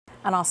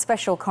And our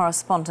special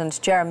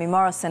correspondent, Jeremy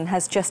Morrison,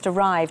 has just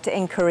arrived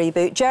in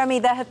Karibu. Jeremy,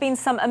 there have been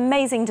some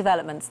amazing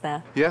developments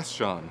there. Yes,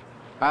 Sean.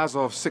 As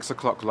of 6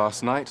 o'clock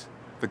last night,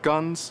 the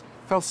guns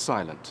fell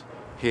silent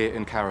here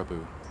in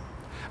Karibu.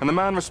 And the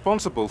man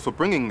responsible for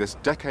bringing this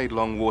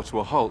decade-long war to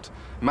a halt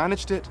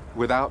managed it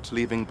without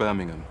leaving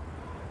Birmingham.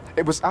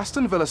 It was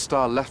Aston Villa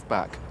star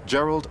left-back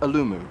Gerald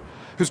Alumu,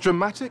 whose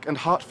dramatic and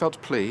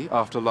heartfelt plea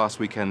after last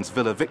weekend's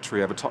Villa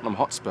victory over Tottenham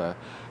Hotspur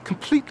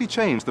completely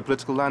changed the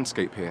political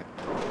landscape here.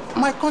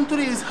 My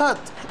country is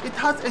hurt. It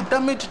has a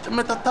damaged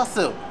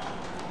metatarsal.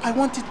 I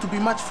want it to be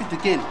match fit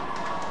again.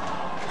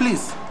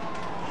 Please,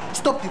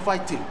 stop the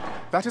fighting.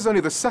 That is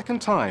only the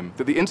second time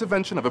that the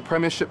intervention of a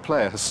Premiership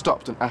player has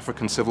stopped an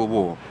African civil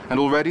war, and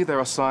already there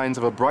are signs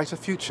of a brighter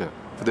future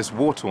for this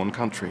war-torn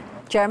country.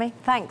 Jeremy,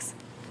 thanks.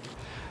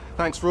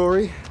 Thanks,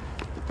 Rory.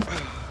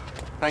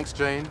 Thanks,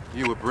 Jane.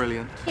 You were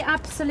brilliant. You're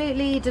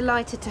absolutely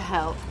delighted to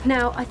help.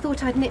 Now, I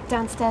thought I'd nip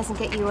downstairs and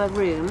get you a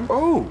room.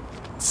 Oh,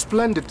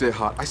 splendid, dear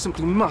heart. I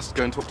simply must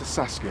go and talk to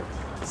Saskia.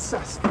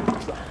 Saskia.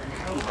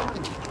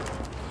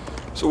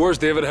 So where's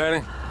David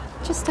hiding?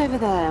 Just over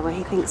there, where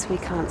he thinks we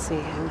can't see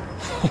him.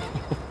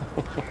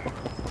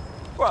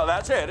 Well,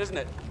 that's it, isn't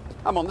it?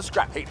 I'm on the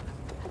scrap heap.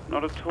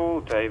 Not at all,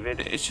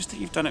 David. It's just that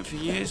you've done it for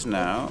years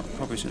now,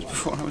 probably since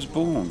before I was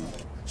born.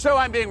 So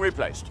I'm being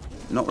replaced.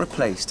 Not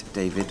replaced,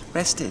 David.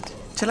 Rested.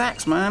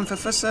 Chillax, man, for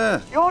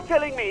sir. You're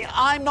telling me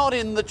I'm not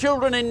in the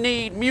Children in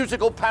Need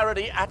musical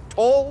parody at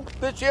all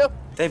this year?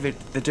 David,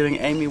 they're doing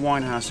Amy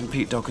Winehouse and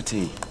Pete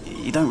Doherty.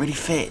 You don't really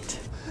fit.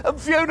 And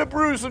Fiona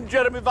Bruce and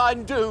Jeremy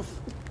Vine do.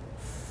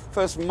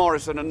 First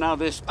Morrison and now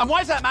this. And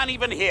why is that man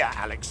even here,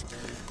 Alex?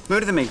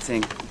 Mood of the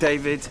meeting.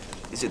 David,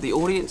 is it the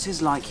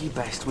audiences like you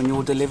best when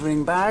you're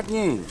delivering bad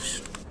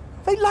news?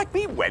 They like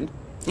me when?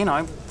 You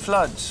know,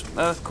 floods,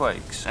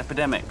 earthquakes,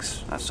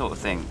 epidemics, that sort of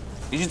thing.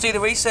 You should see the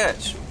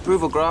research.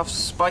 Approval graphs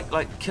spike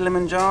like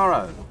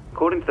Kilimanjaro.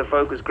 According to the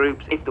focus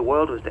groups, if the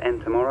world was to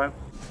end tomorrow,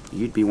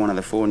 you'd be one of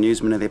the 4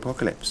 newsmen of the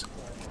apocalypse.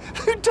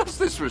 Who does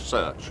this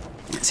research?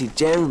 See,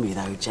 Jeremy,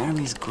 though.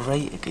 Jeremy's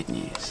great at good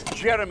news.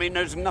 Jeremy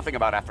knows nothing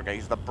about Africa.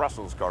 He's the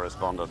Brussels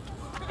correspondent.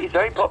 He's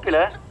very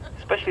popular,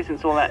 especially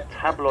since all that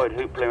tabloid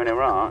hoopla in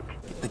Iraq.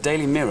 The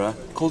Daily Mirror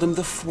called him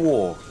the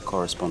FWAR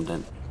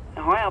correspondent.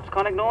 High-ups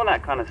can't ignore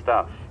that kind of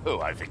stuff.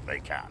 Oh, I think they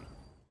can.